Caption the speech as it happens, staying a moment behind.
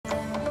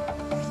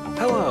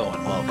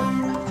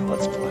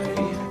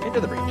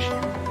into the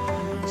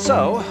breach.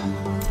 So,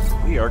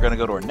 we are going to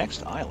go to our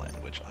next island,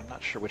 which I'm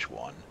not sure which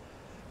one.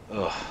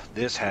 Ugh,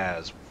 this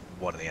has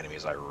one of the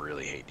enemies I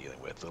really hate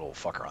dealing with, the little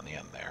fucker on the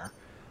end there.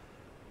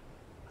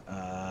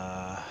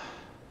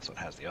 This one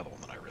has the other one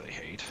that I really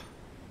hate.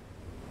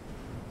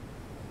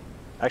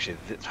 Actually,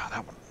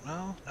 that one,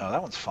 no,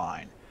 that one's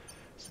fine.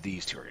 So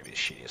these two are going to be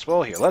the shittiest.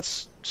 Well, here,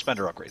 let's spend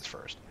our upgrades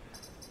first.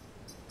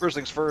 First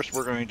things first,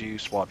 we're going to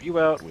swap you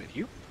out with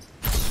you.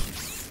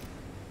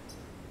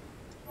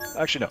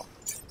 Actually, no.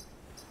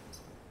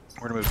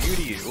 We're going to move you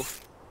to you.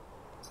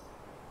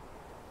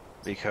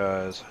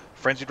 Because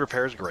Frenzied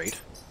Repair is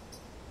great.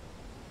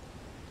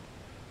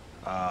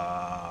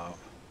 I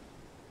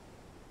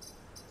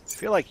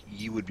feel like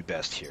you would be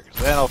best here,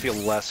 because then I'll feel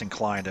less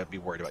inclined to be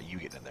worried about you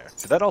getting in there.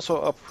 Did that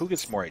also up? Who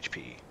gets more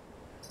HP?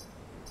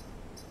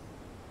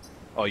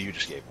 Oh, you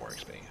just gave more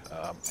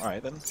XP.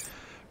 Alright then.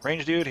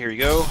 Range dude, here you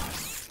go.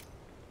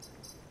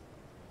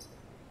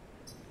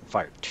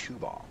 Fired 2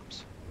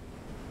 bombs.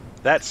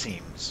 That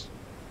seems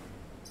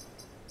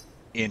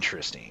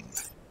interesting.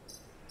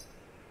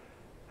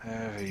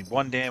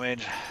 1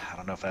 damage. I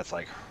don't know if that's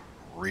like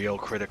real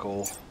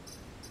critical.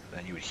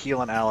 Then you would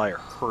heal an ally or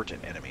hurt an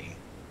enemy.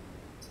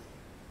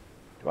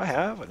 Do I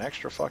have an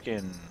extra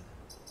fucking...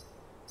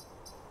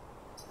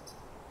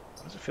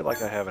 Why does it feel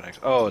like I have an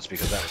extra... Oh, it's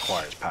because that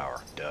requires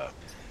power. Duh.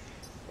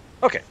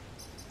 Okay.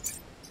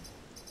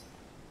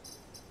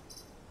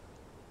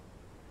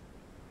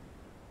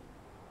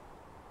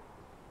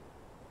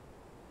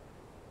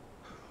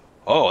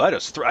 Oh, that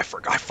is... I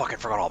fucking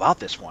forgot all about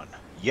this one.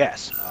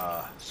 Yes.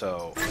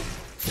 So,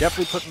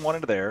 definitely putting 1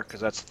 into there, because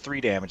that's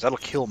 3 damage. That'll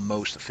kill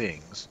most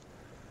things.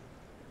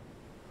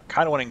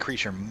 Kind of want to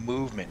increase your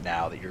movement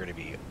now that you're going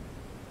to be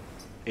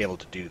able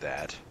to do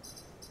that.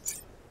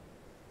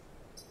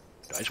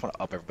 I just want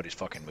to up everybody's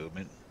fucking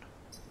movement.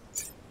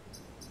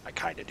 I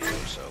kind of do,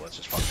 so let's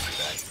just fucking do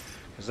that.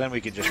 Because then we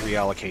can just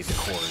reallocate the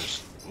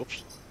cores,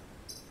 whoops,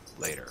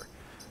 later.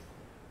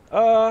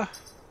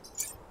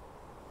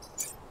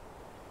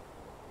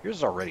 Yours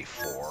is already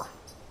 4.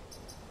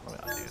 Let me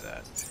not do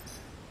that.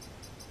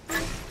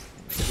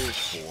 Here's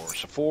 4.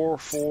 So 4,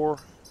 4.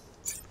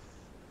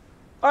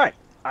 Alright,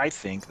 I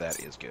think that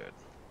is good.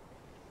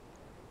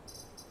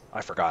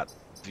 I forgot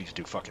these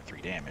do fucking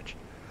 3 damage.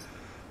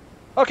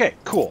 Okay,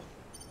 cool.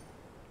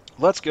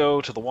 Let's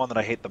go to the one that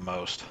I hate the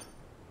most.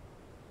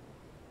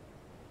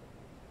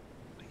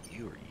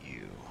 You or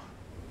you?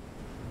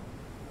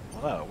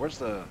 Well, no, where's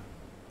the...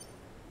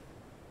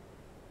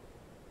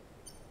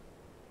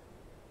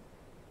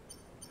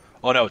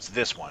 Oh no, it's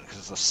this one, because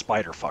it's a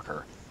spider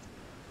fucker.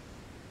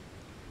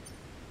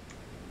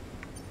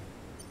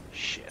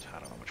 Shit, I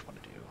don't know which one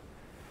to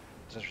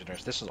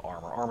do. This is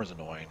armor. Armor's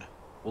annoying.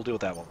 We'll deal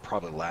with that one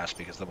probably last,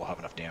 because then we'll have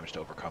enough damage to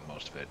overcome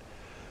most of it.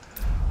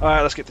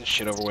 Alright, let's get this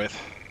shit over with.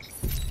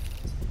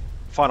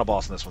 Final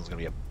boss in this one's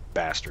going to be a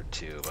bastard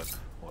too, but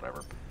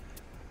whatever.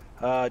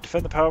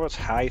 Defend the power boats,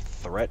 high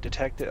threat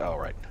detected. Oh,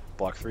 right.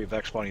 Block 3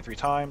 Vex spawning 3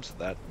 times.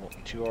 That won't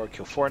be too hard.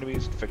 Kill 4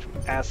 enemies, infected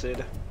with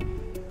acid.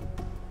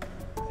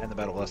 End the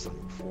battle less than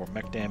 4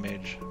 mech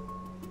damage.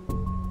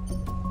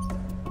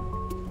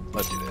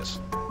 Let's do this.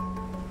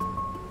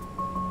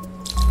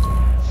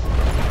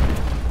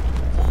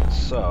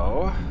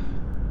 So,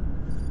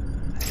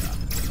 hang on.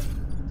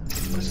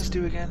 What does this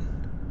do again?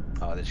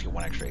 Oh, they just get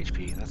 1 extra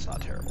HP. That's not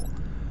terrible.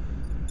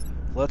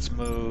 Let's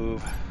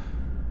move.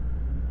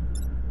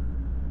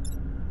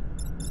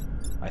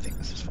 I think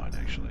this is fine,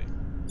 actually.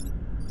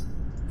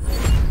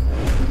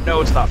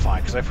 No, it's not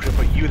fine, because I should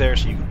put you there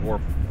so you can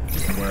warp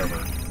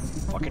wherever.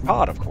 Fucking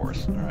pod, of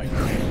course. Alright,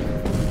 great.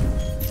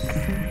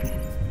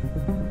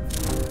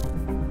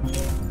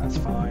 That's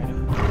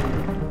fine.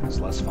 That's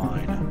less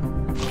fine.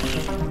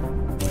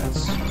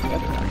 That's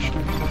better,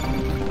 actually.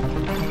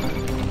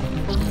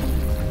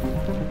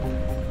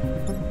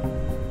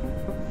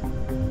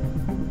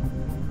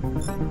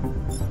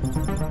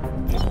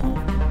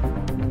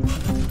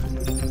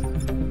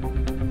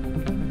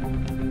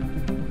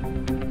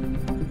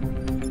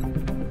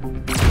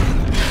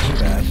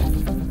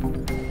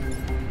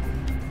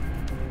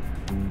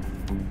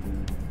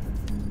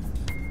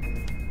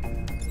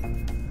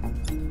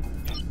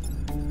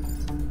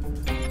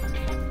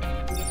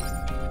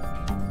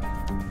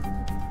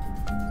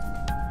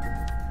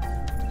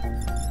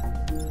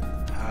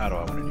 How do I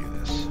want to do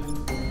this?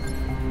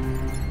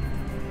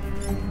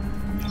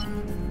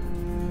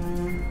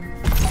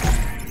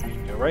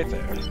 Go right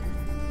there.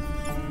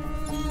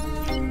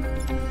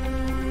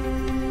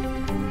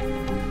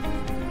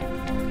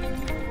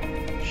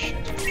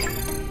 Shit.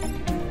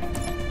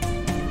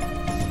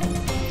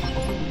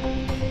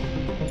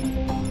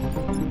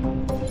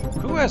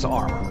 Who has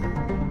armor?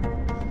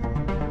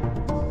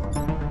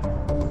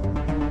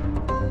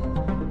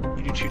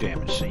 You do 2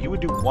 damage, so you would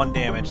do 1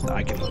 damage, and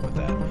I can live with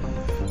that.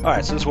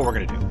 Alright, so this is what we're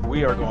going to do.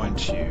 We are going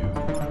to do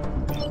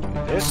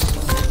this,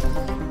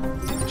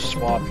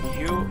 swap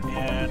you,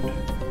 and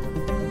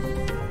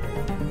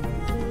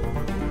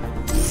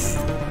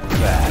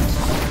that.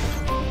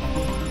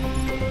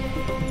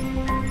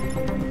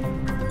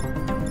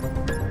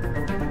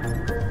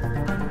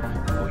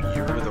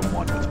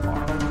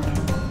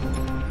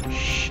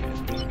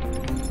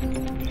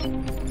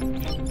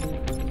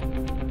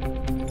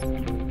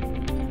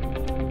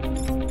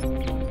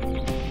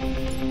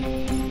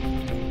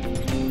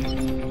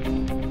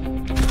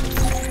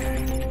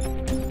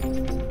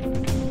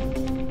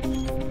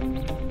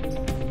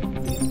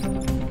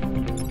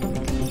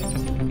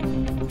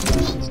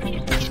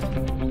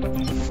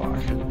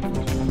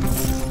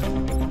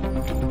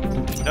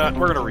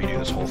 We're gonna redo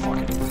this whole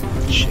fucking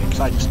shit,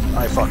 because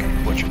I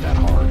fucking butchered that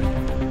hard.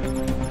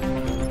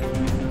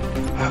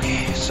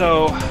 Okay,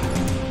 so...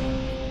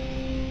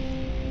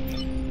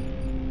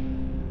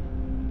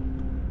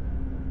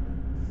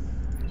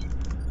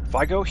 if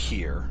I go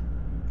here,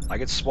 I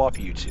could swap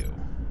you two.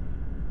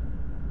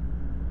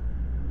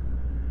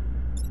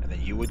 And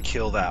then you would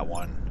kill that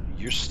one.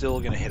 You're still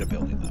gonna hit a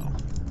building, though.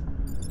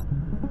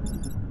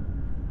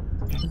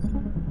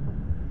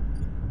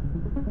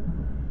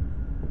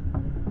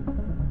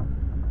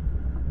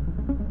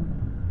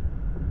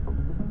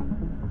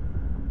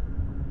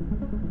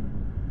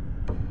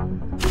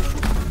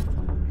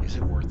 Is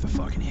it worth the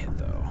fucking hit,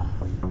 though?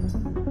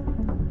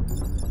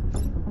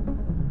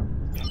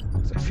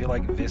 I feel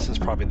like this is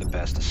probably the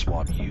best to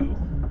swap you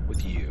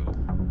with you.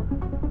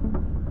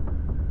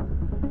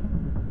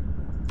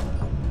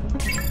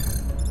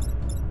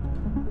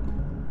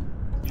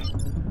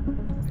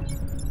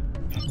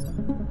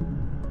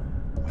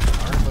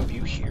 I'm gonna move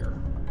you here.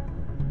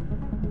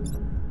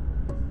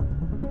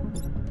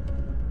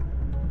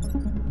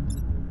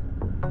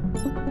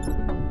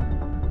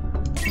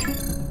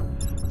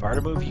 If I were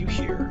to move you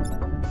here,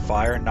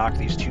 fire and knock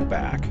these two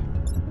back,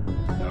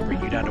 that'll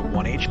bring you down to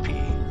 1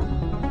 HP.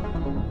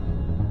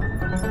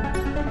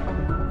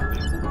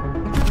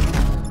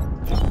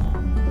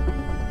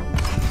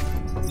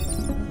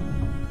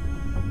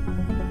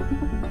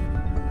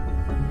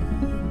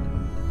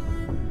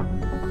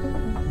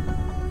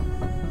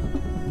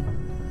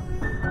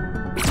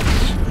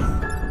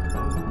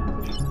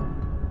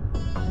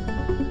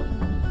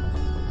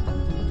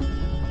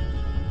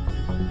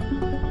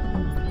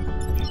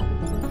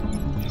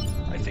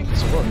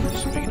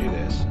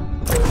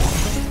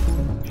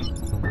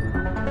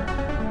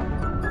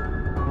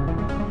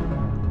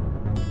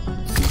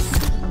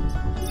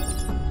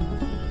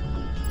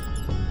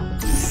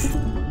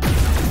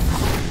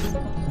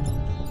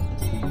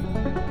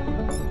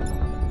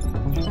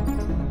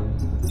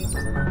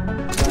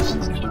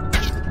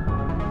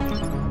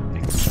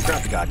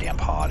 Grab the goddamn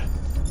pod.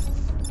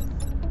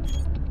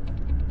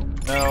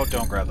 No,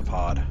 don't grab the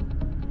pod. I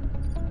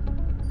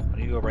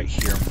need to go right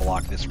here and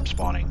block this from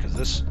spawning, because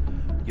this...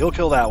 you'll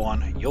kill that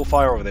one, you'll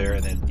fire over there,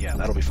 and then, yeah,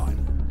 that'll be fine.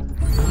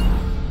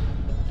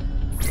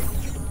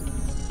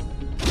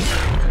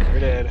 You're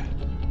dead.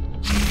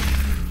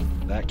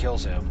 That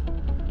kills him.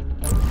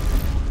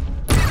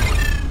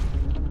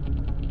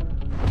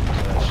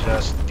 So that's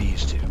just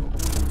these two.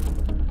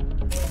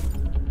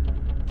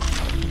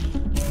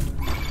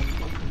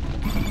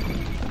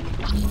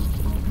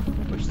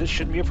 This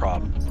shouldn't be a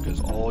problem,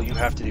 because all you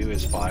have to do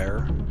is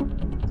fire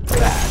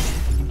that.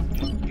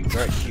 You go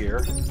right here.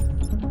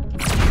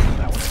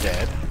 That one's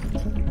dead.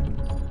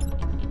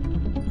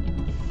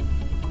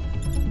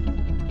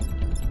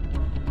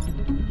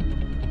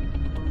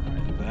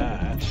 Right,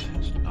 that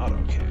is not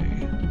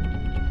okay.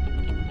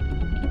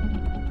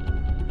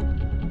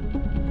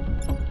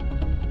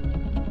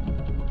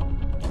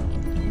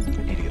 I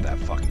need to get that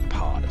fucking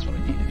pod, is what I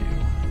need to do.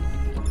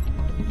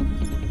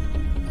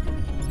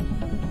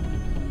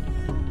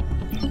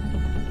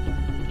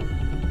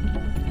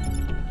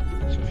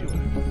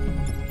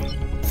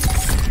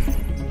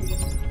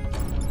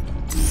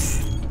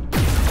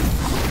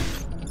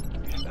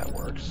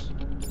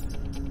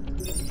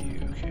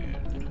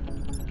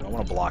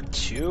 Block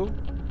 2.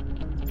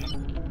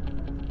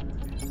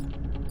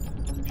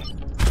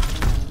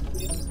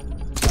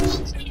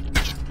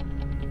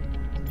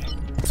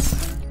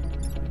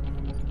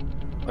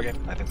 Okay,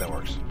 I think that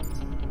works.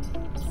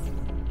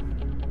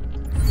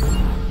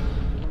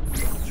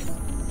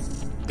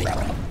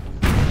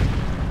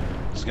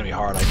 This is gonna be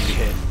hard. I need to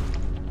hit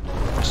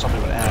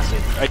somebody with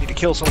acid. I need to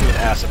kill somebody with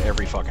acid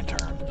every fucking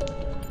turn.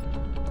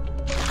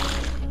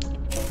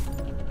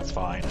 That's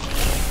fine.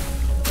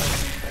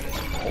 That is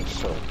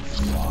also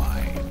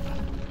fine.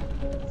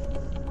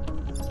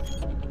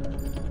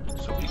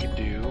 So we can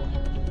do...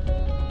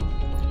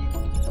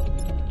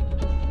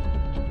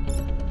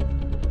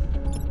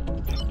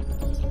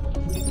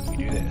 we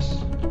do this.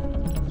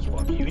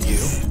 Swap you and you.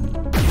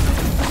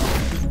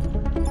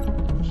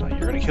 So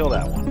you're gonna kill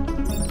that one.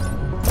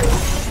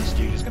 This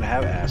dude is gonna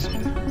have acid.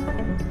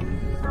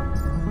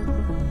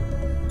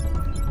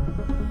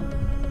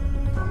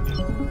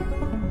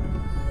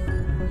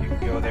 You can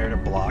go there to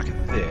block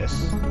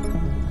this.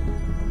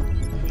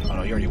 Oh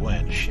no, you already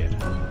went. Shit.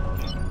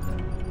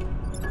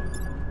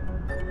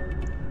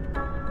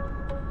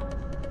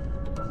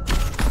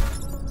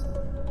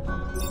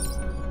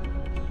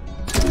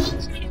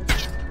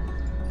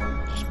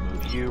 Just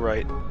move you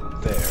right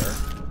there.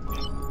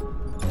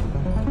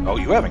 Oh,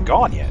 you haven't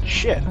gone yet.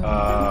 Shit.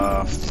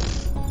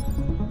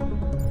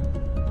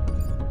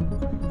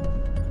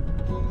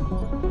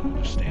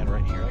 Just stand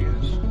right here, I guess.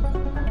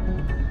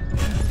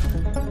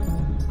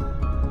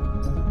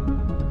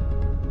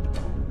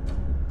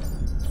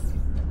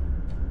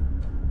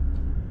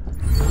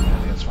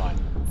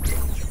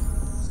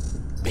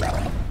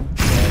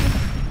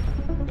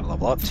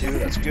 Up to,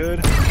 that's good.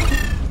 We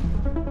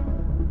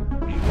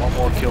need one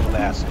more kill with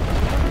acid.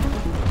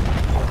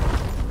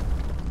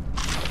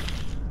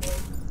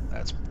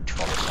 That's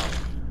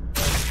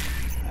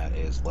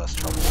it's less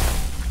trouble.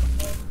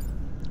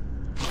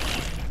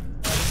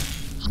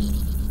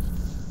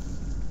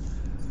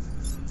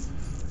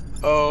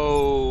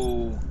 Okay.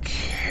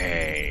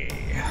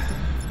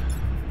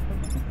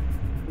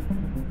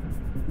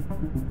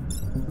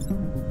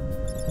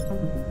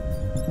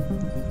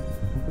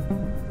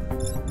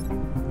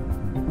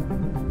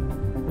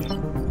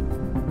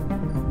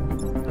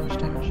 How much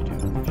damage you do?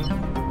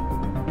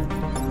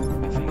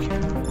 I think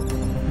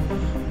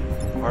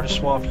hard to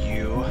swap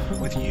you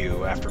with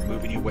you after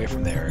moving you away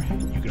from there.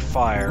 You could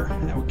fire,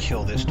 and that would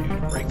kill this dude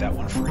and break that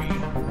one free. I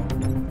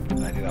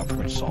think that'll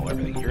pretty much solve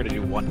everything. You're gonna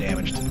do 1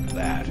 damage to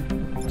that.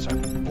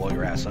 Start to blow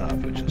your ass up,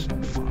 which is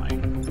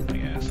fine, I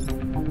guess.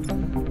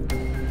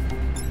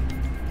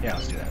 Yeah,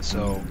 let's do that.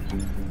 So,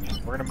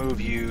 we're gonna move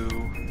you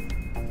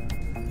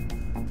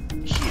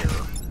here.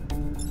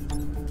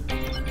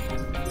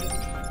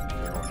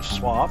 We're going to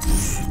swap.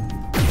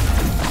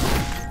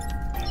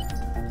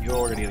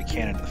 You're gonna get a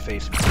cannon to the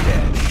face and be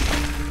dead.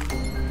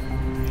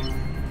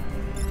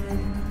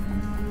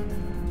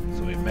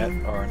 So we've met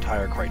our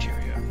entire criteria.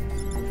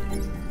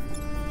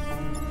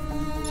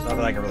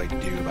 Nothing I can really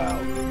do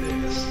about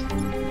this.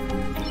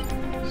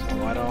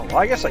 So I don't... Well,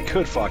 I guess I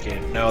could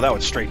fucking... No, that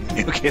would straight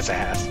nuke his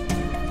ass.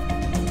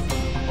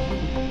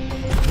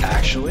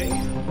 Actually...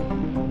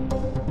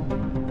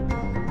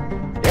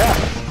 Yeah.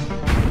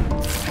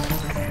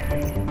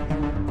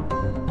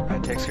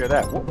 That takes care of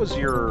that. What was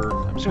your...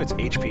 I'm assuming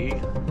it's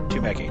HP?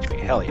 2 mech HP.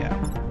 Hell yeah.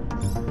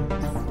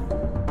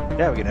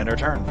 Yeah, we can end our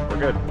turn. We're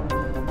good.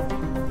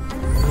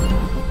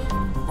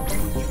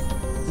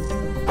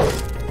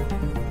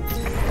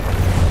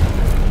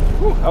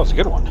 Whew, that was a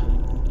good one.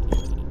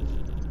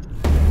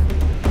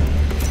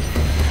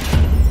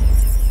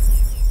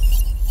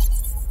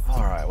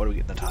 Alright, what do we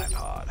get in the time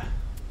pod?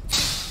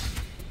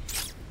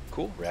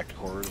 Cool, reactor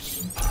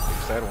cores.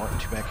 Excited warrant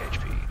 2 mech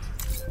HP.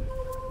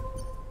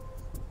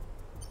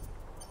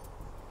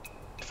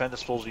 Defend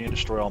disposal unit,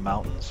 destroy all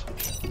mountains.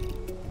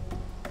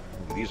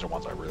 Ooh, these are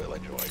ones I really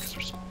enjoy because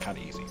they're kind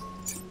of easy.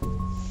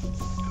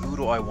 Who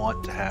do I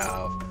want to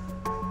have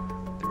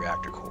the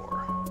reactor core?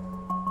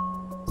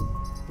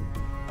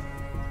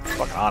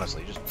 Fucking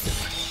honestly, just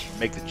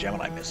make the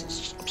Gemini missiles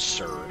just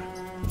absurd.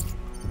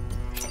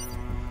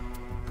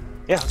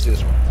 Yeah, let's do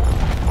this one.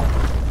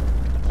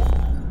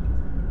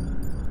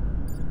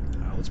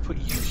 Let's put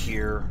you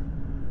here,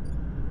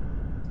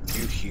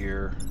 you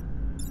here,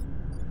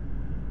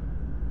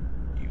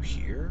 you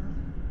here.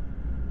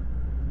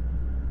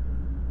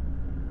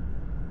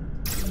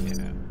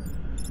 Yeah.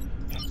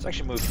 Let's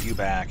actually move you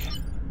back.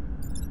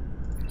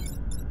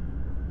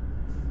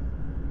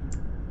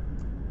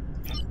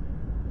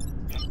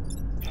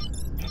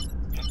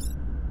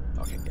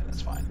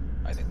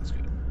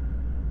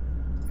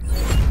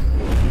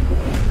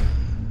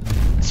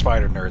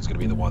 Spider Nerd's gonna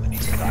be the one that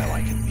needs to die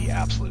like the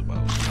absolute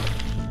most.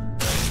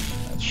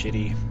 That's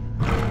shitty.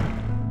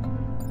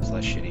 That's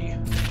less shitty.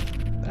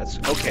 That's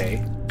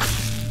okay.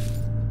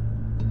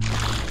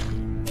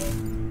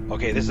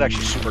 Okay, this is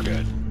actually super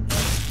good.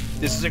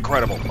 This is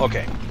incredible.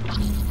 Okay.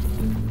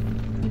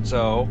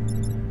 So,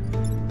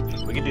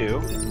 we can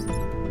do...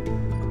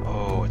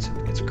 Oh, it's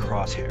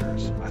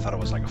crosshairs. I thought it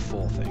was like a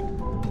full thing.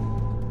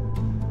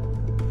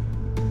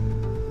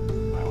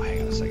 Well,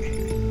 hang on a second.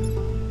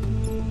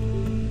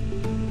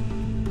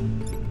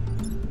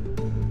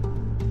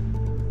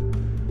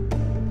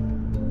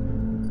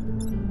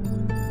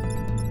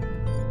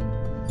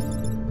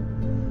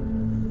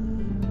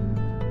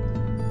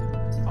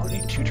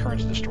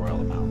 Turns to destroy all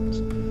the mountains.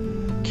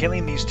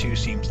 Killing these two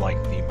seems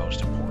like the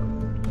most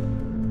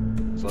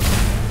important. So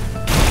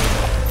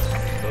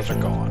those are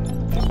gone.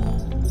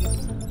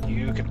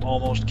 You can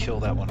almost kill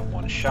that one in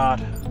one shot,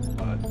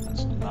 but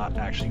that's not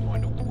actually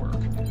going to work.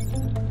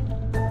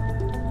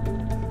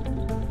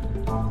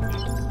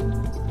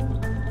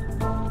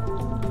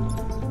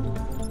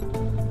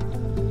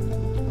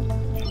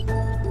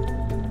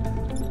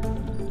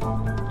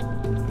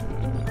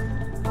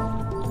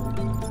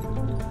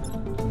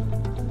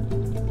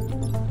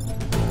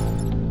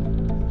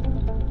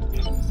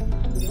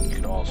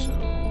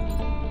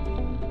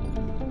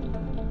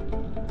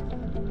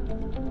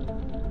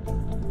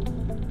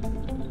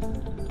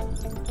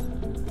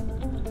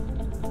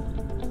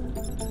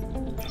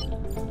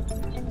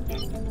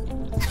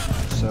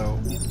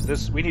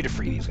 We need to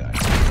free these guys.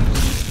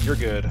 You're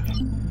good.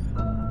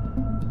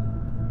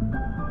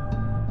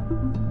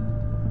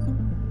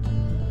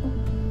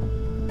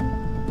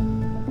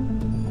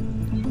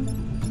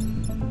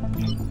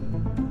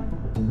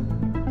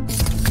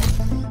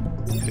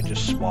 You could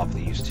just swap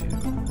these two.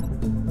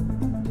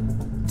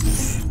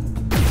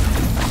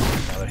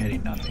 Now they're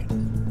hitting nothing.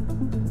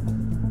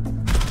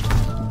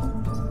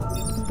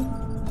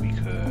 We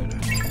could...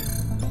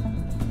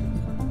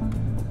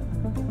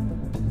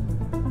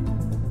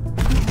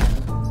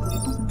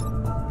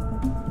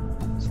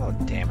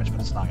 damage, but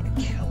it's not going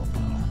to kill him,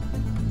 though.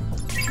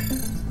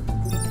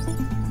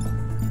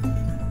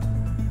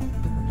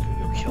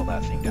 You'll kill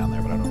that thing down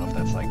there, but I don't know if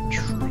that's, like,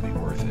 truly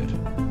worth it.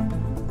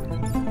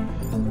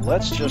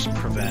 Let's just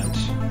prevent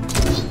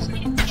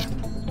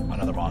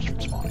another another monster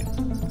from spawning.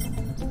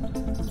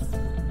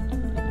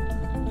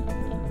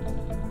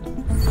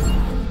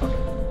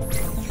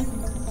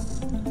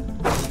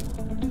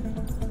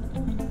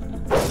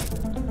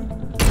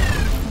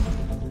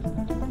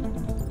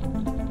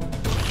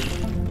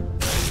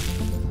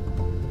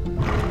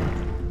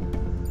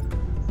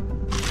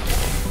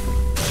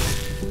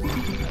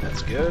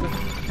 That's good.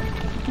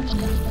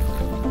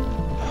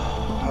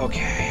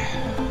 Okay.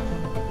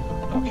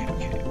 Okay.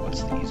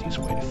 What's the easiest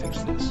way to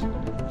fix this?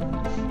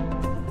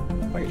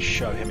 If I could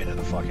shove him into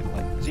the fucking...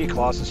 Like, is he a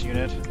Colossus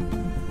unit?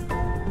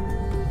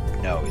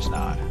 No, he's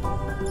not.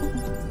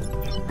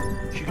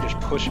 If you could just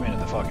push him into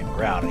the fucking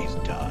ground and he's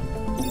done.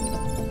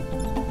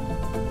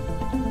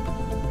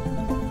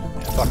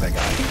 Yeah, fuck that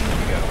guy.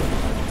 There we go.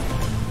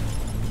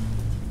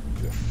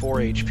 You have 4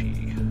 HP.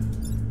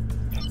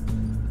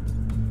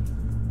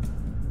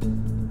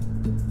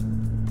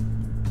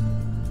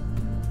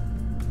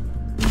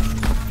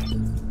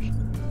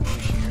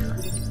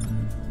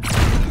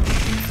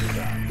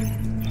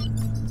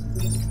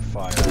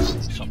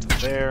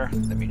 There.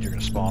 That means you're going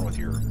to spawn with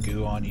your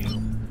goo on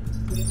you.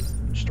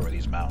 Destroy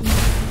these mountains.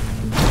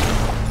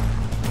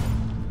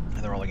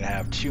 And they're only going to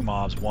have 2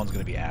 mobs. One's going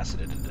to be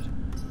acided.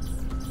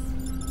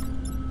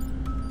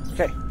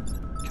 Okay.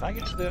 Can I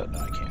get to the... No,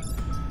 I can't.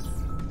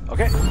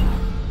 Okay.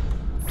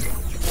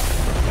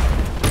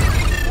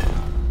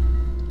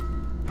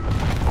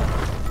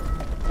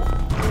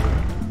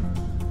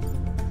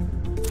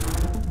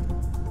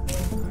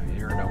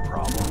 You're no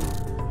problem.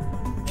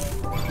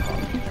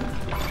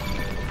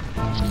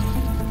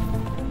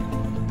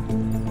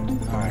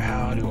 Alright,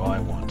 how do I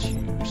want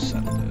to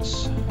set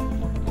this?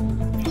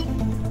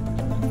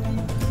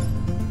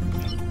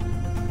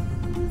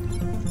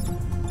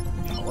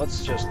 Well,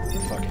 let's just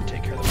fucking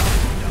take care of the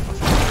mountain and be done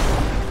with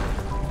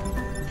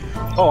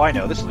it. Oh, I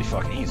know, this will be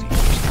fucking easy.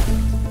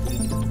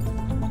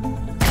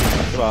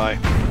 Goodbye.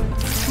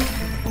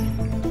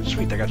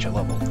 Sweet, I got you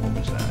leveled. What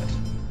was that?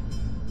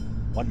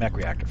 1 mech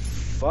reactor.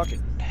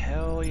 Fucking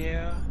hell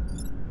yeah.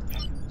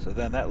 So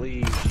then that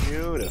leaves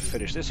you to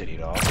finish this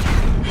idiot off.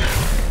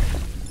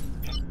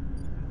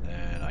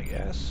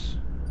 Yes.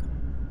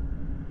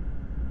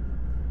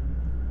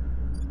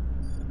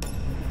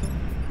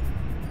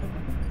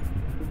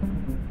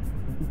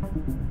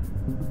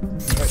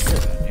 Right here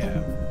then,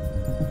 yeah.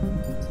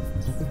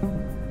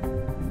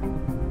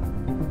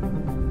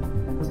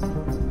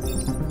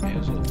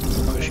 Yeah, so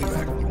push you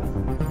back a little.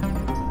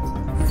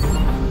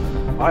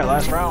 Alright,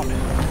 last round. We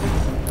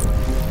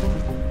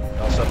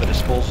also have the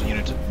disposal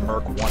unit to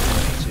murk 1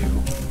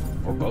 enemy,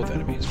 2. Or both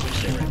enemies, which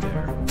stay right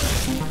there.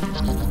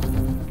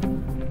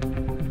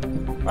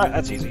 Alright,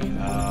 that's easy.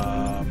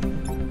 How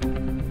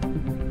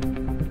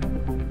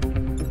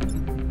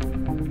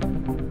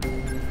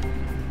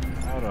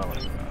do I want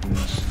to go about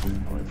this?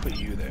 I'm going to put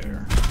you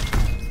there.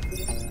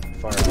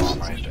 Firebomb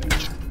right there.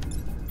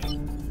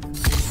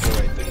 Go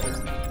right there.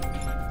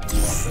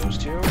 Swap those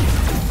 2.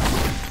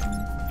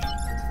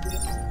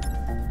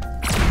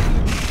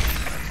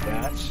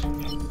 That's that.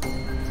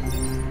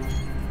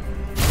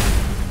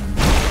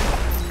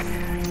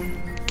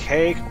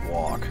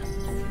 Cakewalk.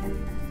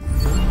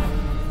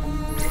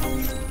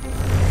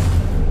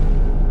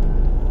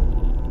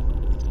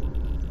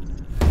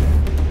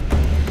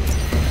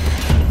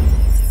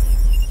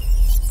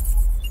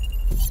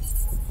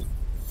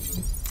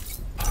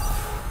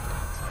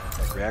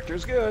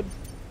 Reactor's good.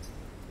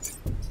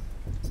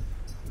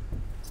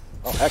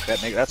 Oh heck,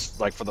 that's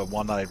like for the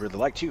one that I really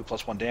like too.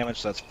 Plus 1 damage,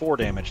 so that's 4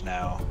 damage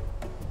now.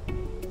 Oh,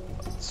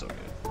 that's so good.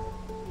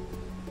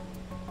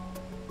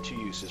 2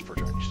 uses per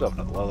turn. You still have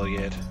another level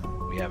yet.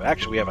 We have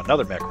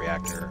another mech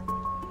reactor.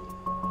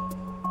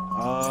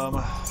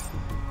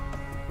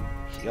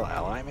 Heal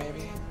ally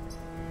maybe?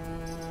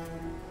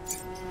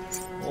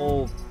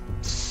 We'll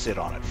sit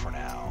on it for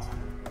now.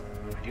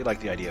 I do like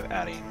the idea of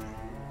adding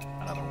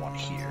another one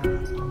here. So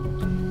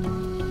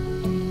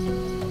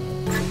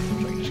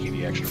I can just give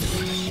you extra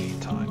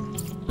time.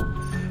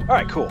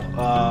 Alright, cool.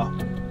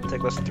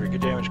 Take less than 3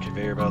 good damage,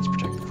 conveyor belts,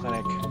 protect the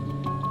clinic,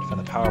 defend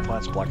the power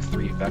plants, block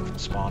 3 back from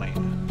spawning.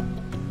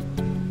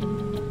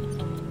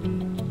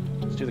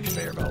 Let's do the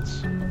conveyor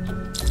belts.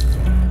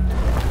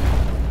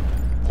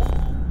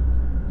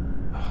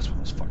 Oh, it's one of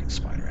those fucking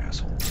spider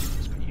assholes.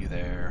 Let's put you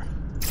there.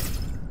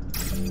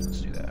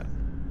 Let's do that.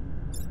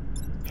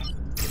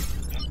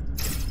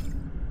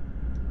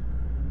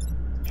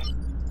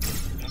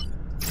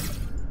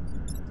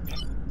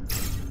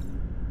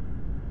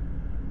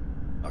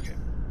 Okay.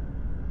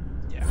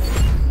 Yeah.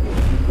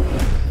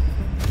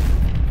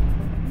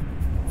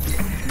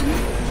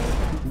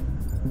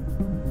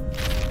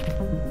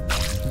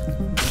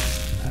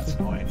 That's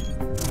annoying.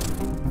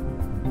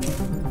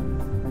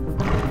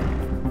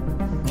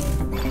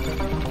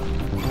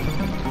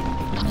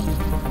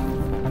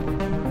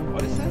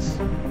 What is this?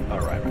 Oh,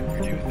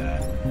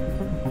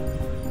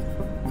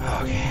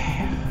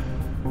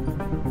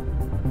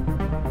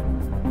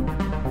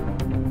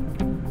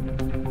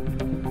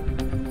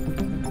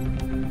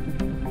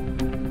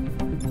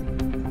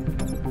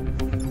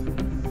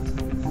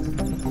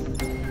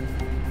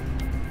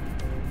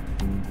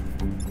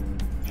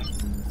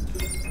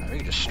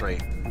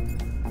 straight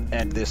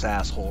end this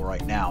asshole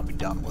right now and be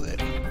done with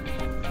it.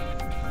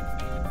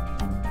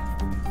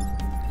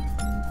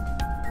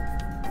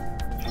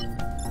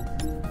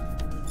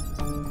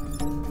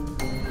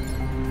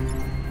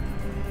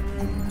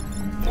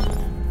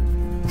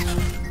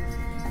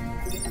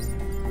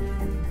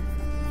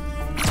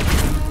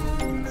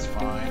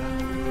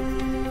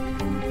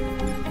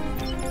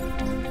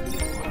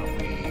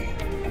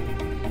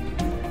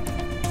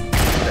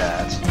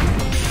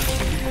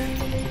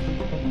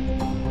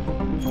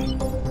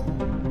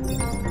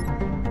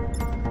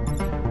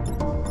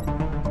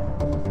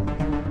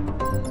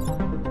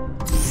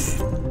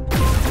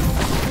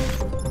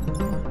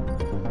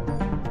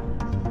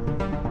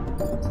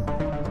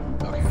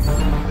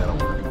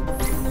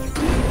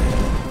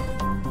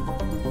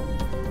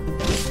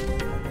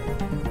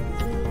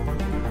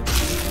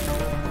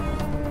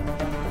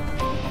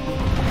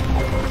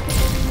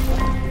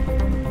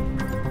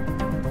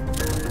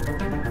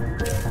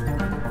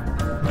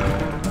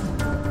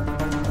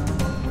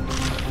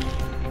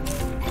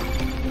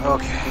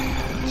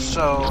 Okay,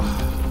 so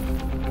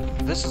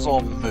this is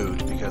all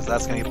moot because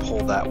that's going to get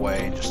pulled that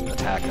way and just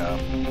attack up.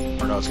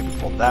 Or no, it's going to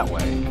be pulled that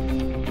way. I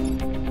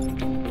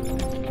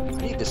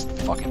need this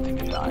fucking thing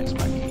to die is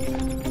what I need.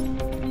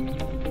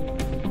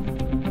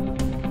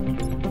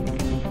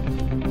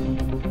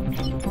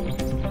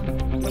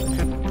 I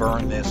could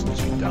burn this and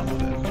just be done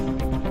with it.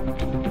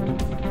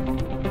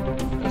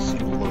 This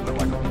seems a little bit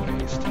like a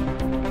waste.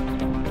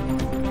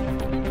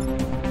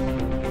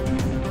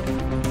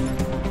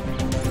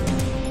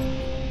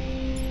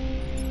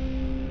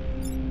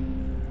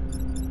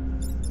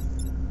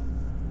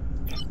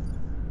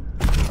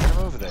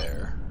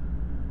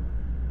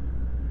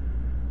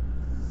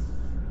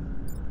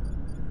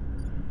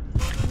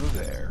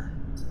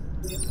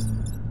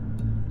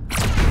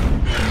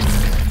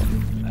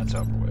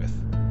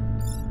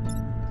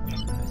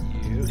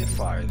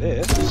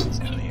 This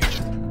down here.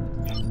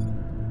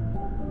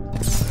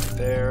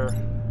 There.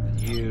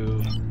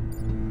 You. I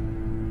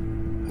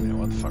mean,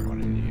 what the fuck am I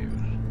gonna do to you?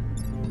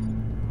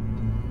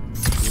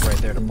 You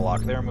right there to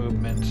block their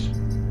movement.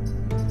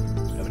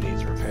 Nobody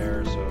needs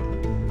repair, so.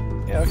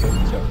 Yeah, okay,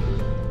 let's go.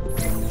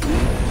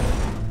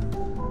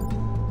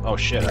 Oh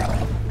shit,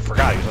 I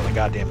forgot he was on the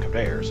goddamn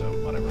conveyor, so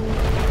whatever.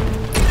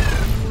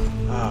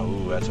 Oh,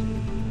 ooh, that's a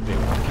big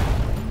one.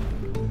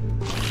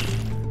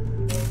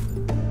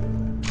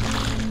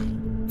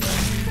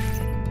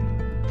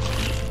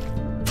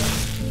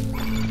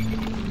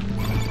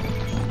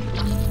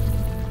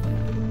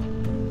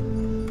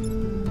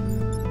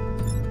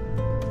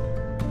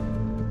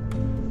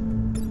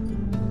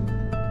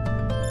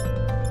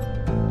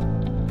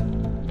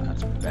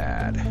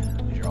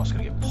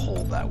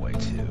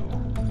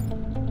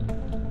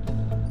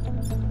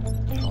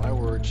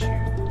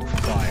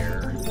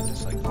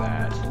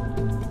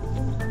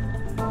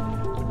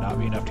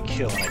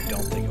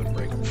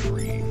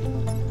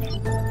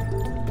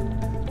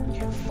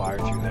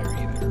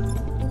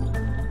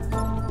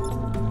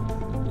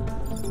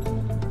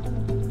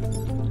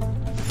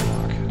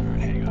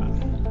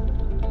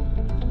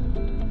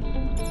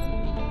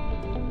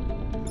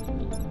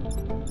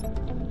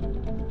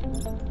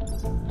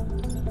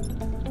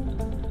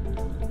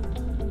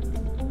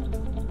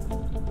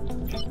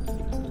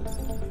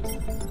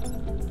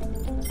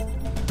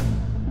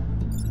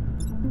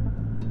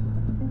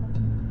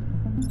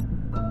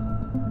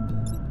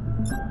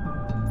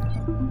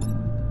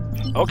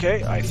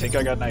 Okay, I think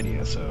I got an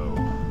idea, so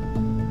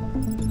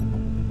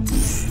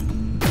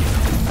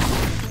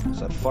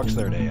that fucks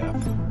their day up.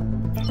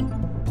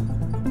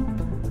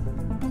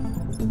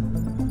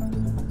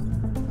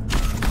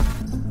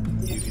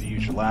 You can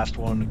use your last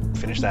one,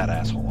 finish that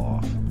asshole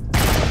off.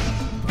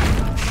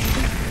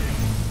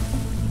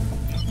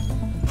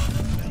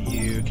 And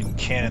you can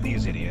cannon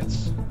these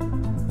idiots.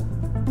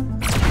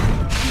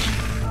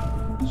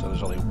 So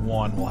there's only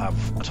one, we'll have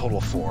a total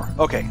of 4.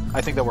 Okay,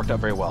 I think that worked out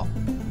very well.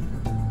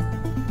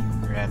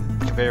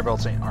 And conveyor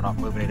belts are not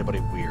moving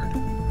anybody weird.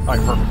 Alright,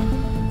 perfect.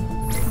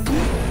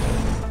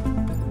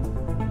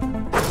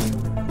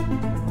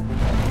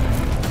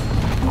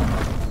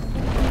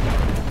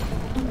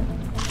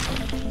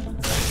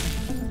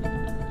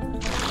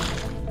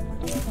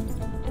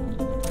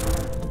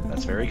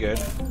 That's very good.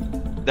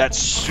 That's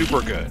super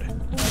good.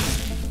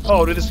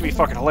 Oh, dude, this is gonna be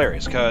fucking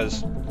hilarious,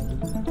 because...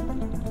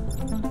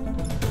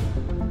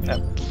 Yeah,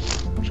 I'm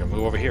just gonna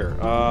move over here.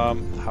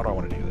 How do I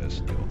want to do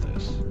this? Deal with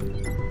this.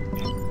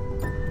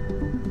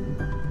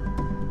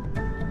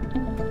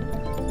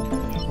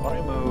 Why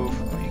don't we move?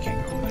 Oh, you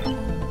can't go over there.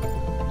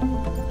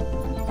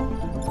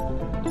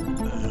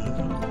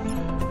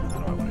 How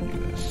do I want to do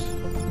this?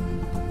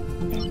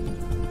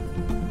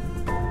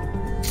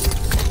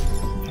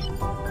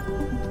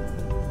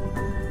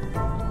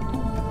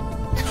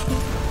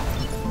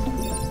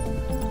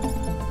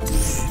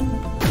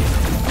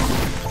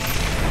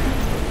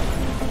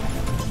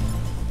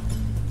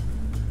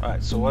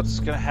 Alright, so what's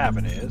going to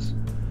happen is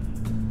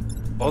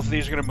both of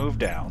these are going to move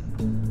down.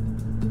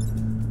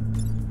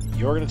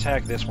 You're going to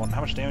attack this one.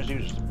 How much damage do you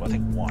do? Just, well, I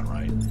think 1,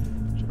 right?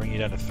 So bring you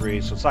down to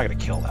 3, so it's not going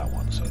to kill that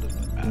one, so it doesn't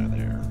really matter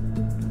there.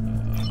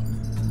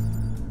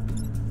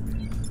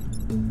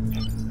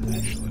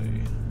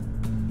 Actually,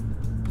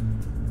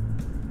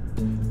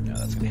 no,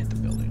 that's going to hit the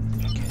building.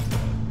 Okay.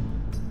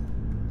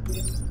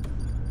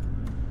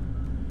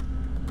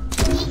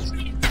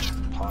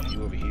 Pop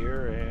you over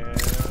here and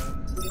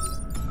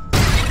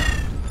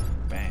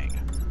bang.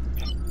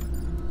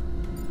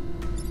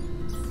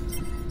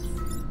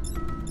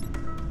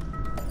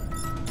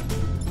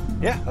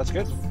 Yeah, that's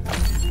good.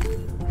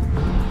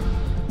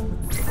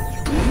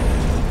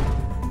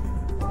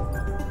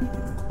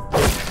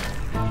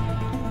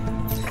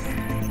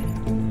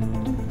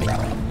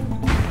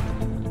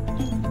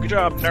 Good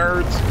job,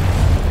 nerds.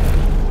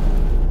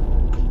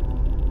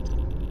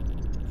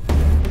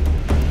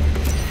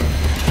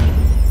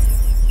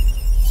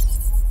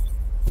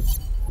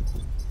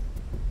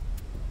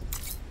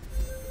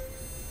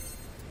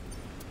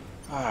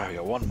 Ah, we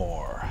got one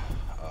more.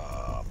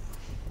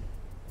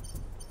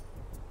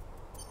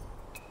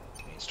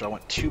 So I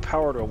want 2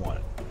 power to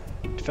 1.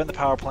 Defend the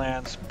power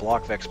plants,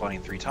 block Vex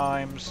spawning 3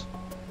 times.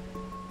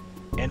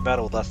 End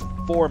battle with less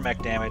than 4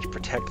 mech damage,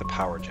 protect the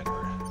power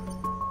generator.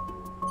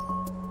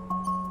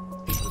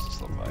 What does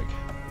this look like?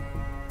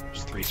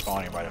 There's 3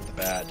 spawning right off the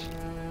bat.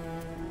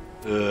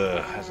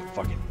 Ugh, has a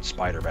fucking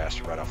spider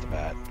bastard right off the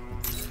bat.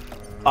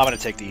 I'm gonna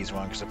take the easy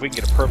one, because if we can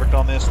get a perfect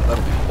on this,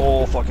 that'll be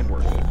all fucking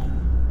worth it.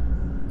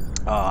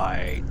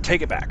 I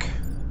take it back.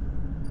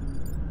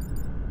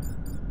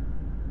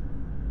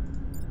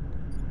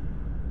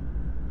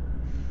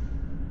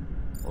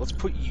 Let's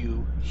put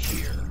you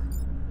here.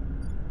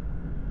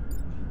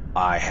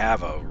 I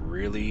have a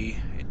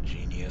really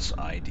ingenious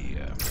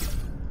idea.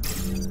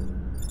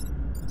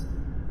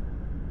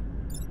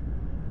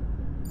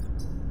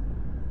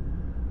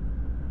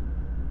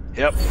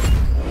 Yep.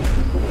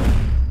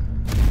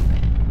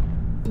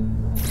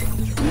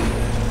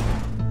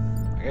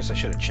 I guess I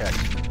should have checked.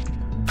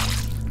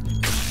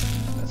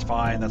 That's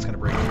fine, that's gonna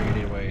break free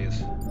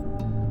anyways.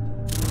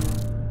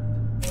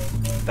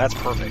 That's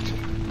perfect.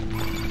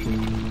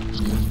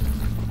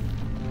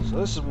 So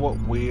this is what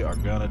we are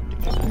gonna do,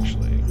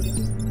 actually.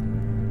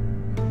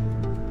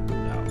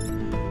 No.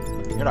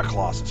 You're not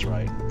Colossus,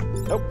 right?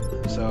 Nope.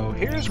 So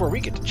here's where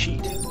we get to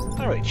cheat.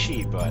 Not really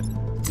cheat, but...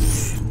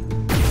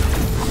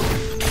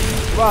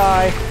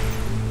 Bye!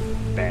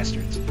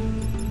 Bastards.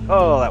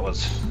 Oh, that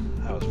was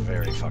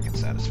very fucking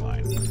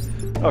satisfying.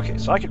 Okay,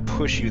 so I can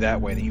push you that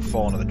way that you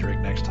fall into the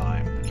drink next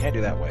time. Can't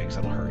do that way, because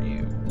that'll hurt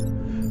you.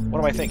 What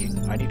am I thinking?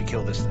 I need to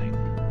kill this thing.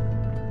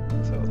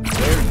 So,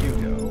 there you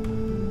go.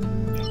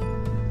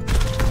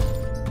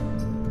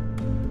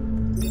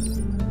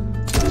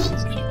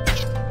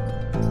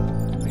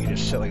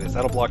 Sit like this.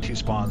 That'll block 2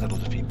 spawns. That'll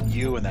just be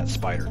you and that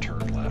spider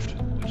turd left,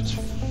 which is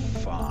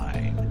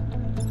fine.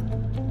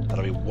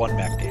 That'll be 1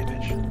 mech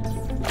damage.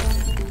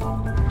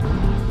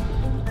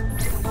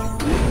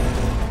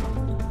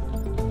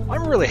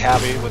 I'm really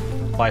happy with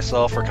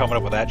myself for coming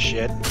up with that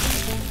shit.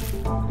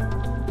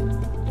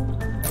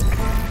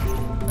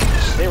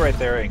 Stay right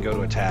there and go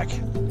to attack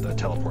the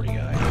teleporting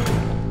guy.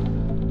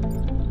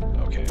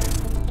 Okay.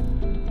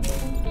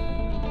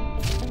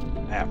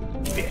 Ah,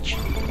 bitch.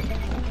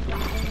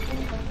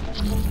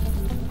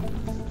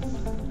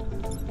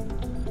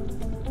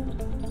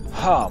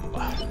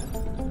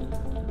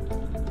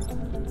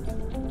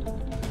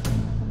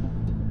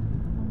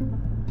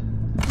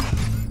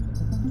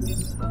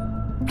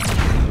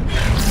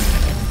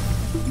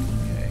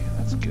 Okay,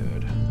 that's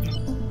good.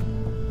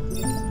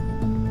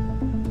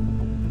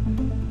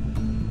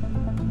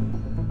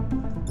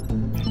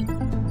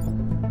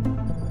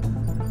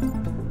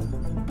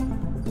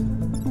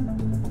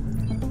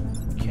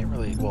 Can't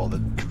really... Well, the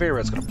conveyor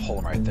belt's going to pull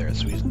him right there,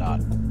 so he's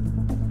not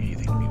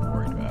anything to be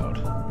worried about,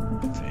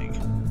 I think.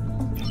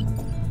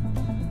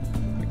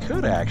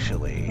 Could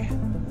actually.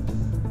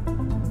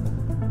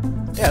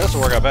 Yeah, this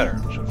will work out better.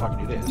 Should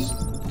fucking do this.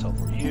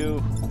 Teleport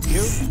you,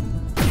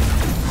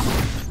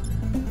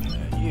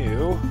 and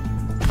you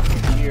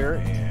here,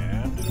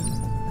 and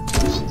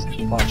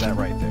block that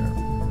right there.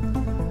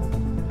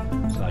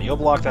 So now you'll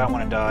block that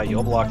one and die.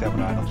 You'll block that one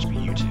and die. It'll just be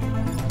you 2,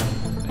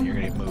 and you're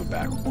gonna get moved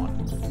back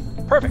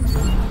 1. Perfect.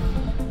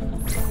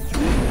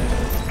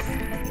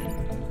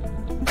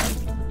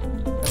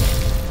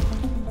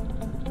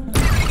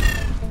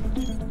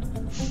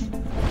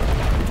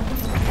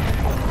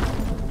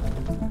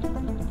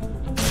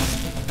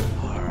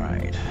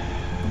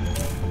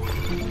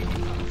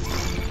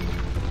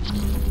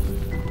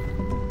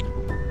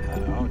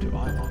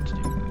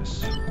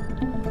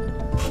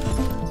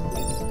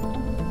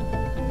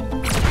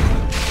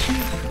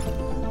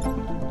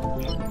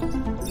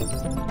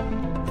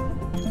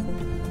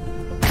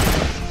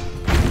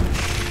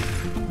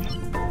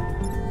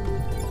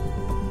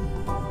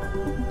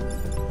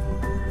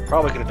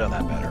 Probably could have done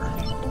that better.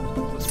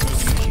 Let's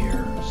move you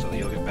here so that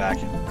you'll get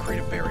back and create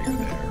a barrier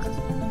there.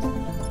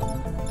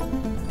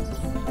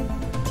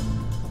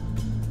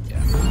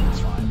 Yeah, that's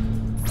fine.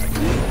 I can do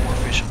it more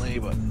efficiently,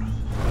 but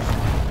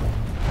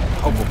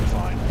hope we'll be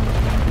fine.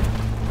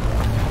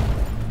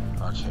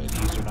 Okay,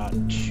 these are not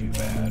not too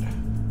bad.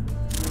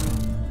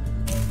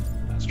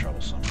 That's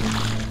troublesome.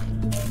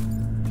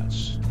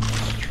 That's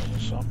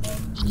troublesome.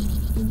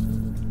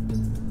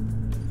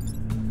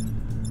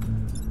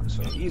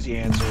 So the easy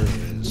answer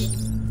is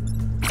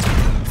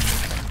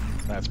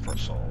that's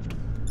solved.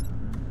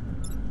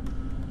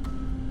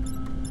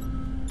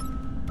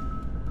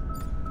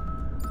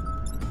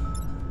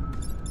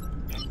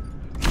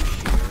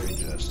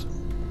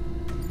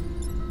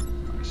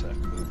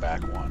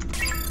 Back one.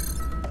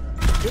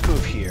 Good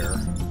move here.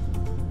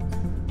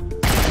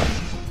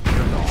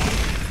 You're gone.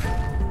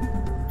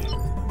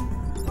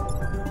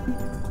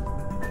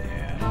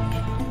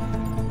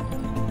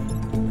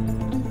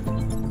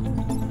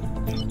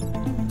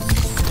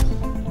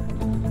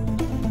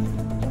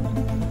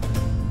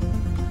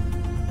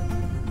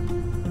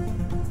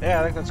 And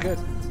yeah, I think that's good.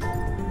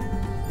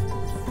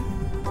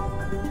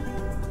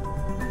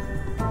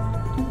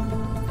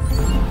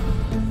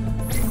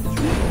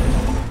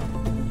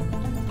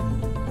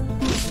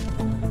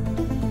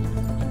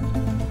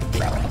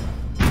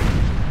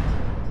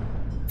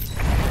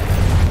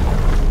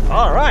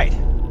 Alright!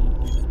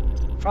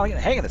 Finally getting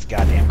the hang of this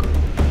goddamn group.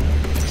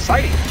 It's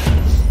exciting!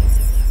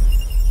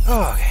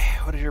 Okay,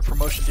 what did your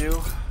promotion do?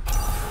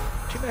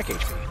 2 mech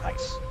HP,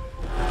 nice.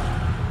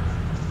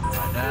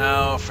 And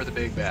now for the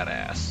big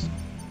badass.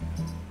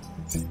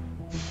 I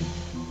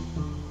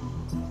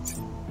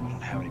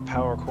don't have any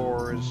power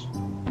cores.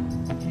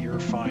 You're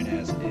fine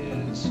as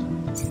is. So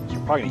we're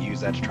probably gonna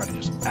use that to try to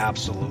just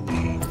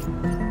absolutely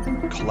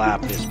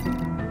clap this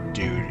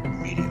dude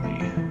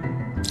immediately.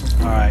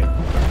 Alright.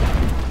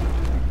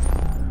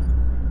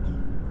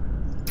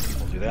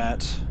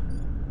 That.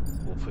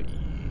 We'll put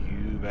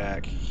you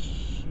back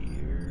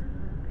here.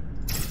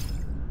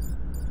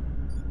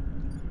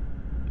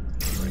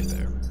 Right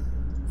there.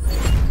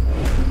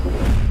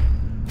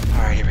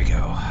 Alright, here we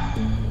go.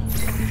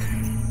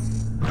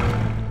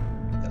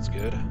 That's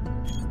good.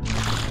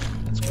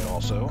 That's good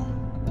also.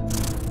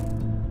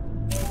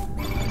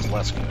 That's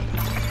less good.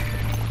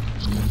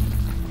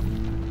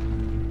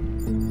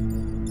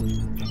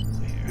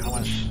 Here, how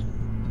much?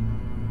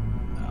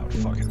 I would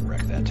fucking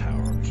wreck that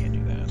tower. We can't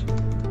do that.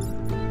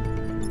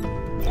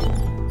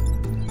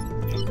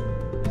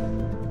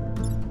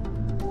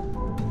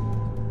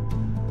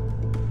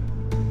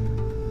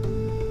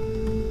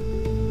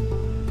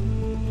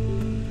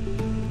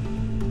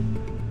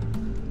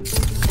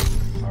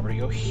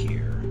 Go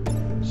here,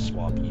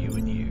 swap you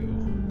and you.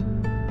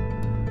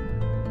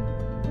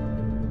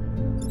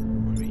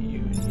 What about you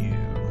and you?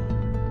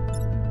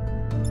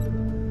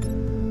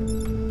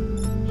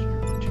 So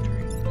you're 1, 2, 3.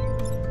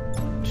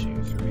 1,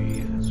 2,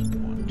 3. That's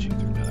 1, 2,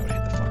 3. No, that would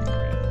hit the fucking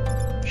grid.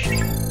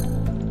 Shit.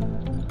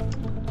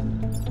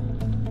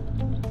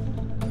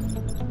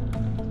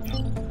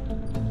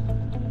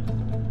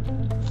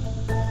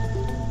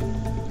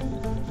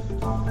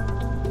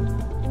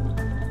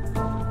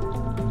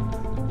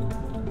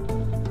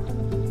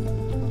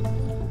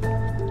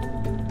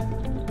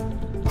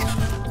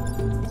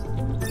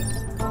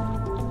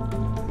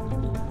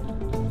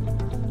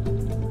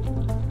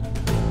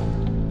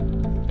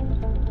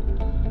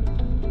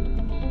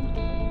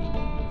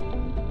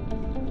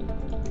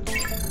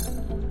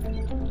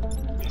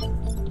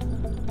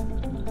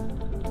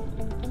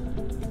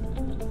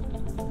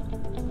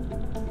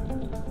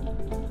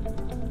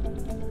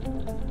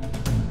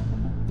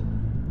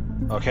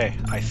 Okay,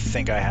 I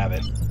think I have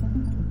it.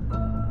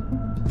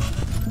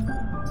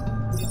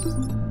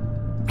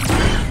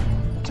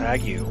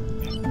 Tag you.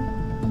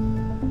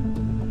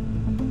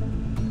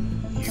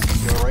 You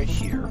can go right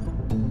here.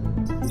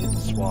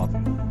 Swap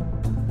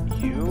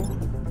you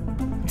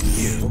and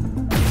you.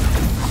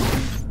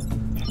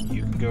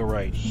 You can go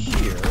right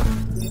here.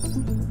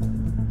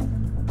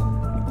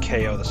 And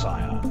KO the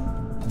Scion.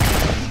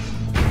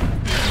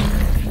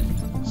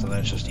 So then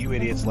it's just you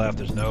idiots left.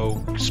 There's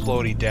no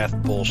explodey death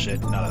bullshit.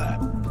 None of that.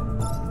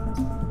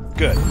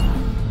 Good.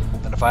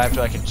 Then if I have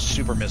to, I can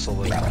super missile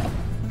this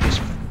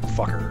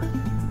fucker.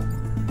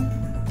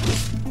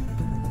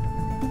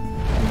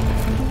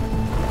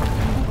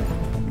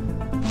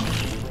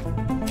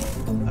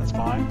 That's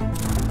fine.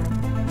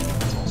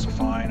 That's also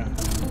fine.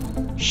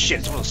 Shit,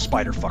 it's one of those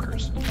spider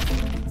fuckers.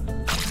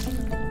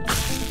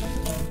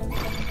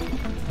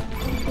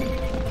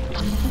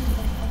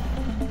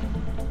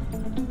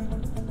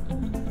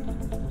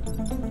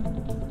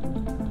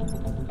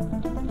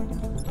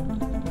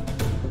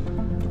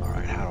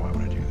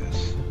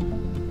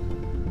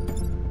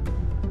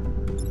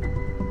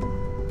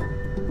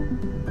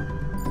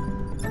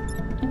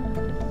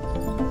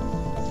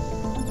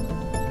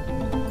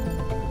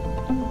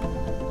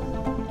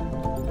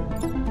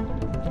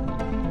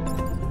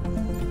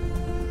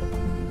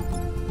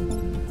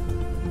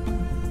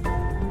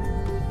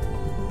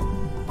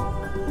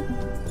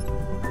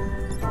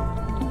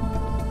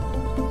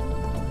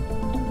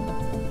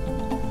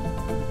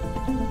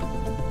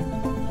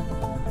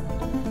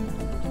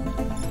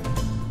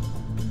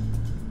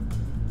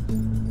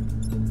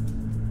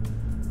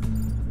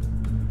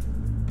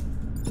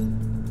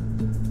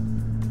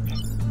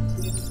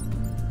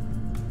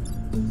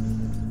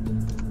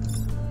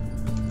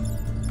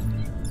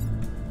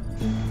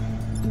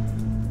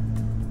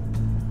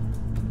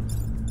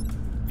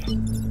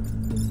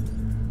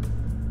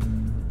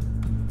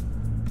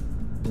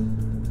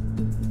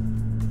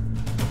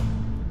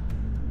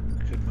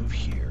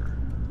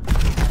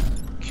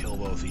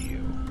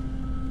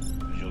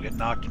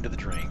 knocked into the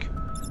drink,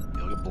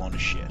 you'll get blown to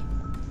shit.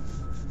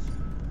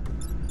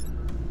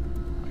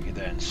 I can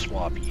then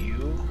swap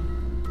you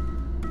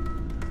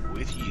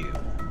with you.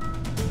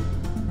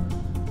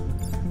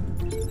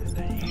 And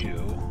then you,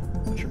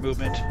 what's your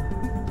movement? 5,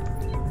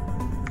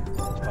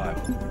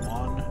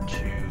 1, 2,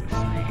 3,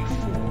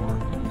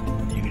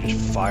 4. You can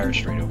just fire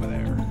straight over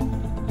there.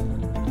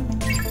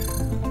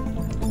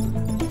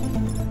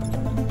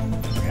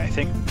 Okay, I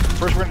think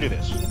first we're gonna do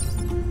this.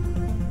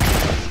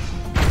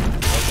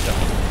 That's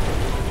done.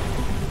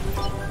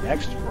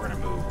 Next, we're gonna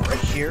move right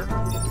here. Do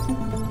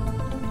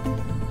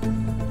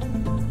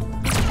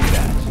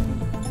that.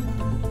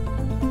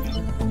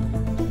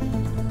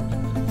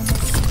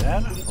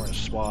 Then we're gonna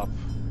swap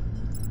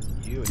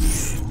you and you.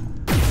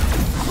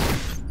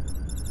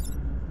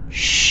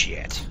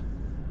 Shit.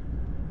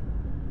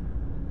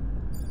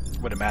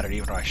 Wouldn't have mattered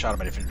even though I shot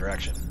him in a different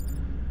direction.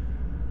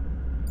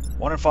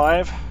 1 and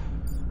 5.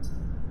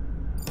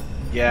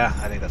 Yeah,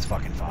 I think that's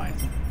fucking fine.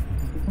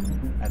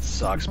 That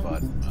sucks,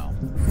 but, well.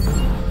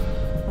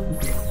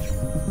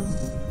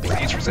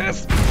 Please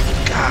resist.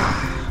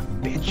 Gah,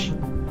 bitch.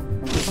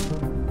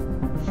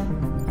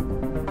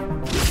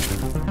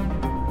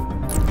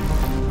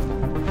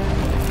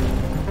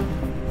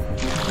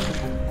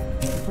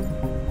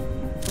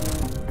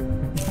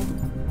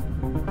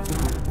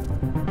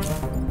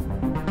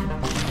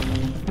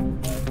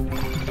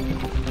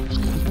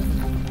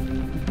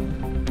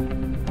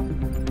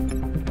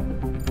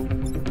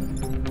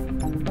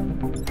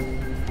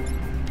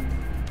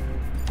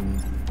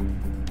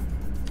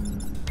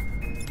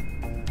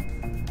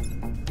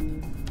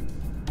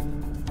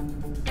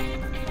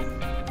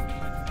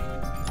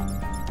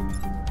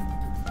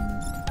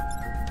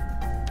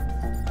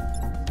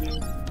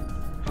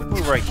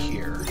 Right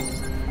here.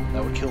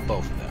 That would kill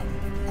both of them.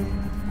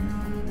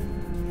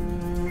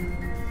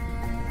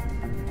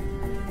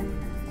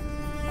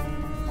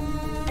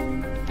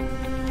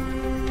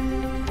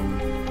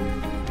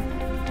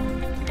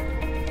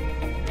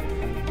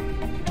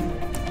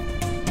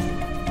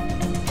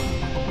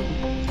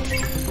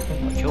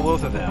 I'll kill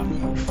both of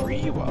them,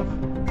 free you up.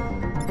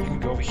 You can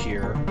go over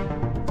here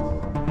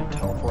and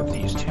teleport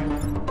these two. I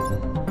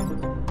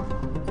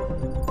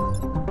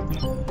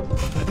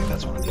think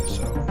that's what I do,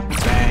 so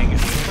bang.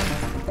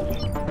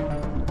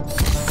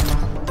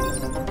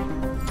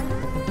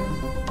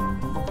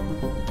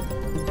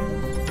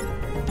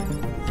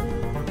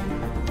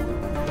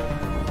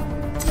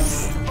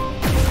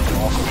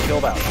 Also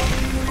kill that one.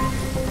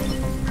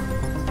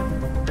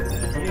 And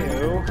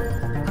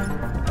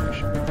you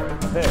should be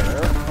right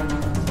there.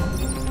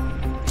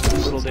 A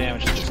little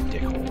damage to just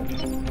dickhole.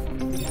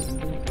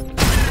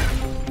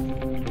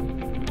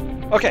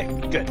 Okay,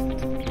 good.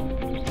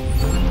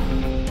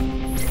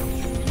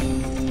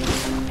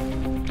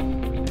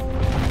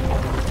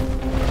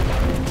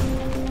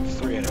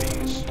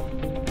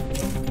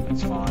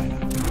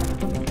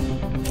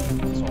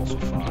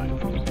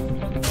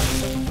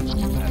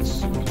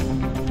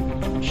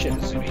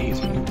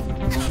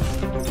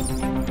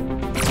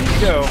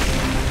 Go.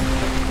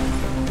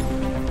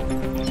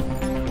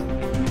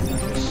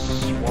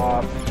 Just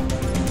swap.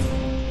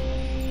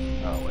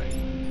 Oh wait.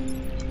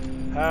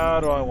 How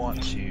do I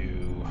want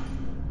to?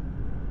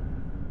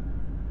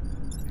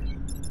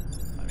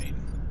 I mean,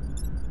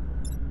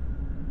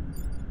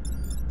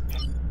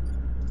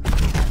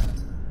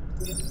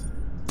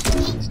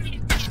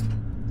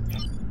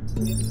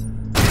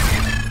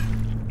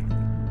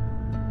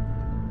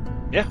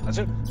 yeah, that's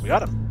it. We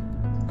got him.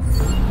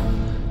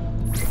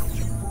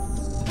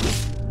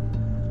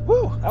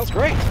 That was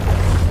great.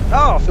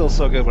 Oh, it feels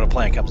so good when a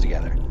plan comes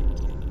together.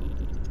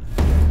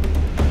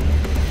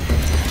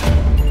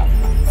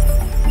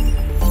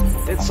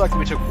 It sucked that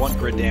we took 1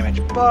 grid damage,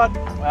 but,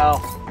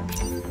 well,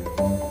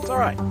 it's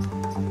alright.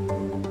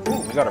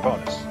 Ooh, we got our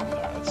bonus.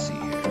 Let's see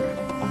here.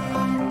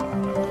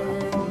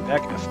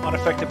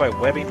 Unaffected by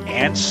webbing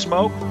and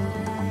smoke?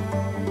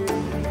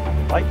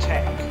 Light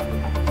tank.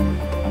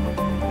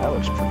 That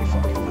looks pretty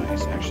fucking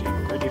nice, actually.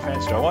 Grid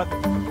defense. Do I want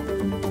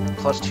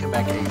 +2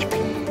 mech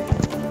HP?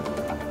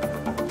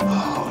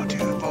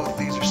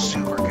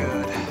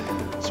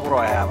 What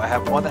do I have? I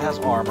have one that has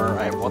armor,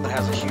 I have one that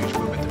has a huge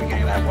movement at the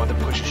beginning, and I have one that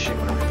pushes shit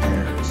when it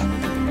repairs.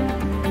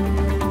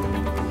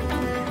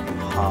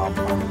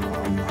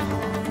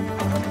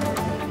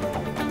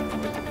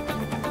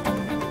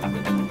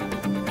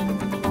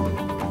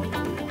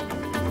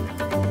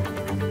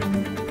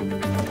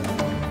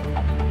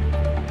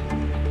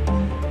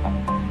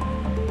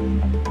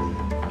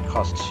 It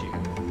costs 2.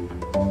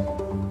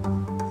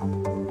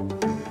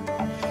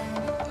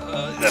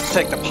 Let's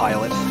take the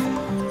pilot.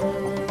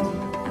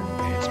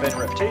 Spend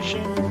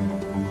reputation.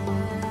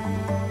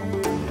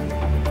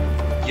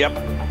 Yep.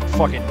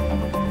 Fucking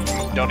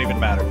don't even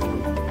matter.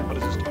 What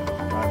does this do?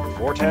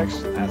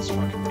 Vortex? That's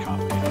fucking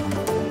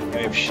complicated.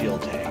 We have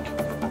shield tank.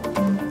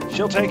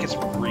 Shield tank is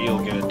real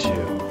good too.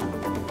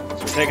 So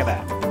we're taking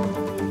that.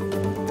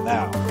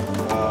 Now,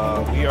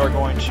 we are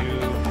going to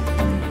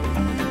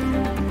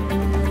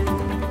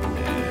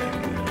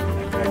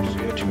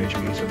we have 2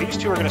 HP. So these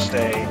two are going to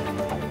stay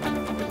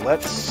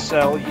let's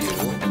sell you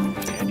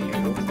and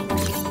you.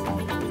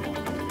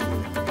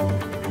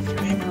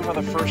 3 move on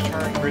the first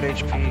turn, grid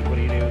HP. What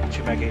do you do?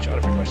 2 mag H,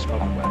 auto my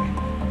smoke away.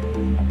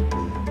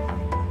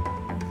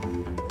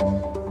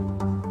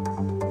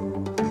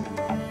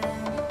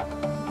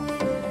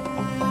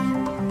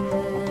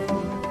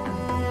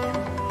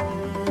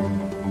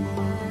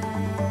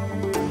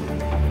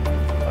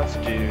 Let's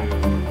do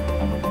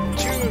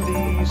 2 of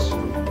these.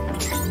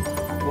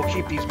 We'll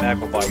keep these mag,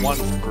 we'll buy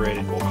 1 grid,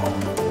 and we'll call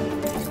it.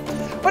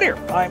 But here,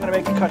 I'm going to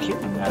make the cut here.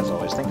 As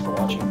always, thanks for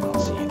watching. I'll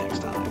see you next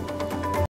time.